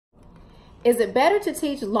Is it better to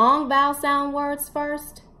teach long vowel sound words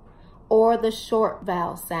first or the short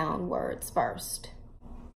vowel sound words first?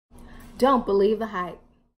 Don't believe the hype.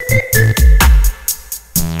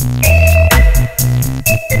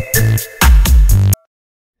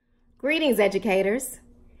 Greetings, educators.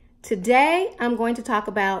 Today, I'm going to talk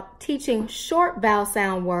about teaching short vowel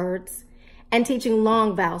sound words and teaching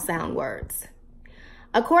long vowel sound words.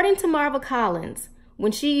 According to Marva Collins,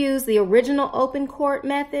 when she used the original open court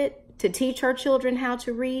method to teach her children how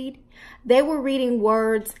to read, they were reading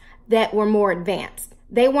words that were more advanced.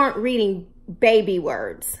 They weren't reading baby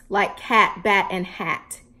words like cat, bat, and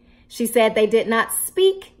hat. She said they did not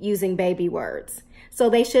speak using baby words, so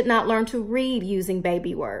they should not learn to read using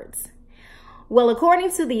baby words. Well,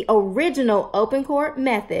 according to the original open court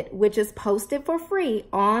method, which is posted for free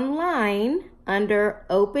online under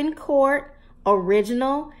Open Court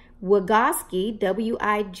Original Wygotsky,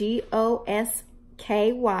 W-I-G-O-S-K-Y,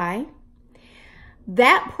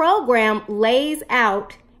 that program lays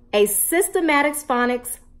out a systematic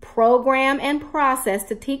phonics program and process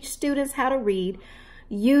to teach students how to read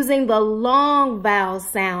using the long vowel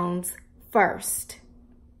sounds first.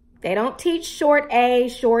 They don't teach short A,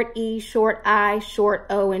 short E, short I, short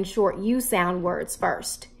O, and short U sound words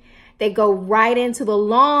first. They go right into the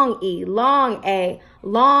long E, long A,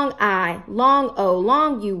 long I, long O,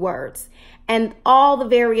 long U words, and all the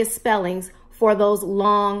various spellings for those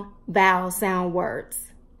long vowel sound words,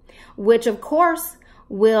 which of course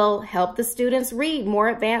will help the students read more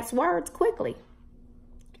advanced words quickly.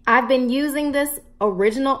 I've been using this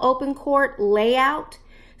original open court layout,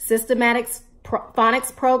 systematic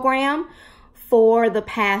phonics program for the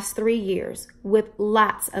past 3 years with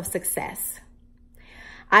lots of success.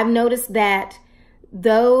 I've noticed that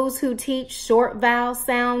those who teach short vowel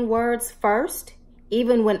sound words first,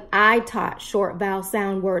 even when I taught short vowel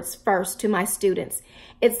sound words first to my students,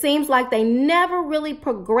 it seems like they never really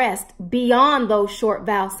progressed beyond those short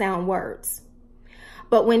vowel sound words.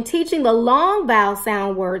 But when teaching the long vowel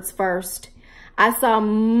sound words first, I saw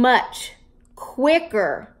much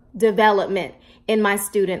quicker development in my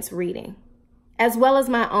students' reading, as well as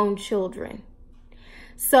my own children.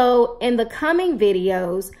 So in the coming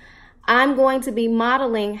videos, I'm going to be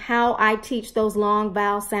modeling how I teach those long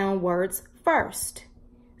vowel sound words first.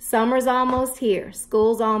 Summer's almost here.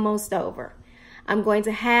 School's almost over. I'm going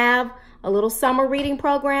to have a little summer reading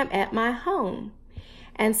program at my home.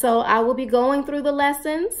 And so I will be going through the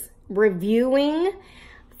lessons, reviewing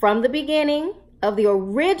from the beginning of the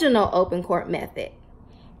original open court method,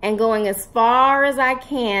 and going as far as I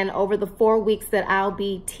can over the 4 weeks that I'll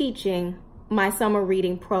be teaching my summer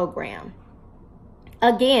reading program.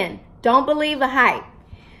 Again, don't believe the hype.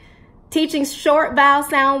 Teaching short vowel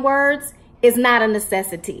sound words is not a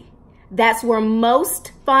necessity. That's where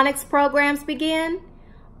most phonics programs begin,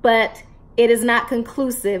 but it is not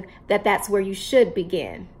conclusive that that's where you should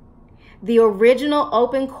begin. The original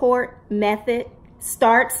open court method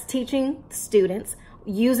starts teaching students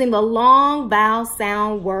using the long vowel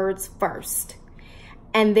sound words first.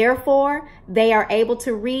 And therefore, they are able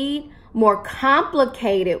to read more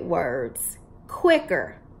complicated words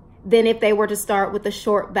quicker than if they were to start with the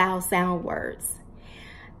short vowel sound words.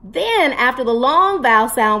 Then, after the long vowel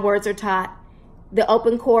sound words are taught, the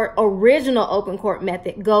original open court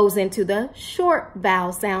method goes into the short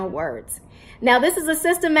vowel sound words. Now, this is a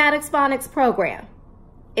systematic phonics program.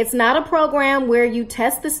 It's not a program where you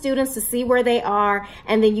test the students to see where they are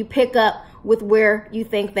and then you pick up with where you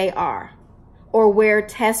think they are or where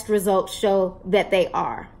test results show that they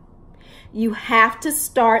are. You have to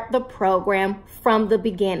start the program from the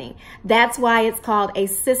beginning. That's why it's called a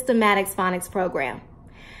systematic phonics program.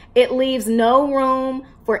 It leaves no room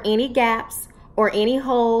for any gaps or any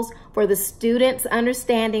holes for the student's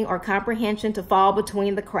understanding or comprehension to fall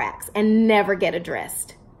between the cracks and never get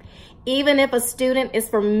addressed. Even if a student is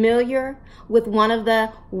familiar with one of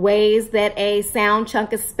the ways that a sound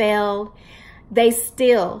chunk is spelled, they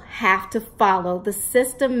still have to follow the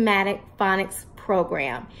systematic phonics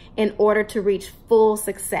program in order to reach full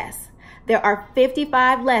success. There are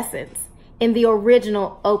 55 lessons in the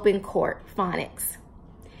original open court phonics.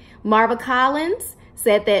 Marva Collins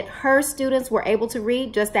said that her students were able to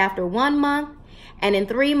read just after 1 month, and in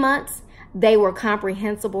 3 months, they were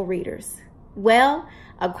comprehensible readers. Well,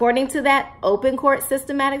 according to that open court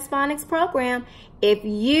systematic phonics program, if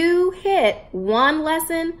you hit 1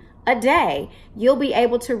 lesson a day, you'll be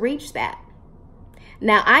able to reach that.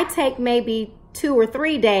 Now, I take maybe 2 or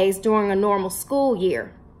 3 days during a normal school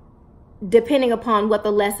year, depending upon what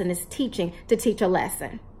the lesson is teaching, to teach a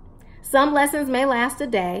lesson. Some lessons may last a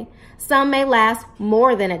day. Some may last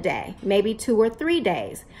more than a day, maybe 2 or 3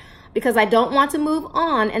 days. because I don't want to move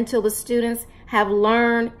on until the students have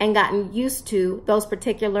learned and gotten used to those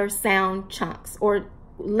particular sound chunks or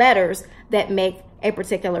letters that make a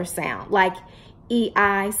particular sound, like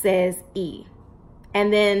EI says E,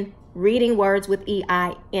 and then reading words with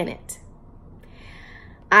EI in it.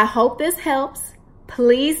 I hope this helps.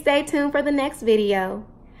 Please stay tuned for the next video.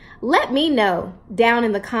 Let me know down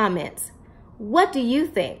in the comments, what do you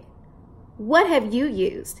think? What have you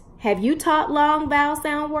used? Have you taught long vowel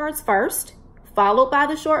sound words first, followed by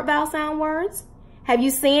the short vowel sound words? Have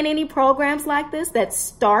you seen any programs like this that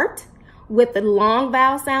start with the long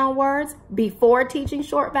vowel sound words before teaching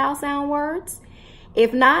short vowel sound words?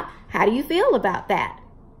 If not, how do you feel about that?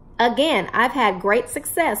 Again, I've had great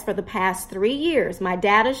success for the past 3 years. My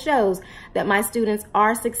data shows that my students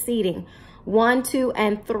are succeeding 1, 2,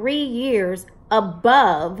 and 3 years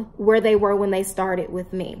above where they were when they started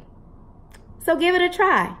with me. So give it a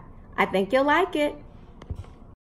try. I think you'll like it.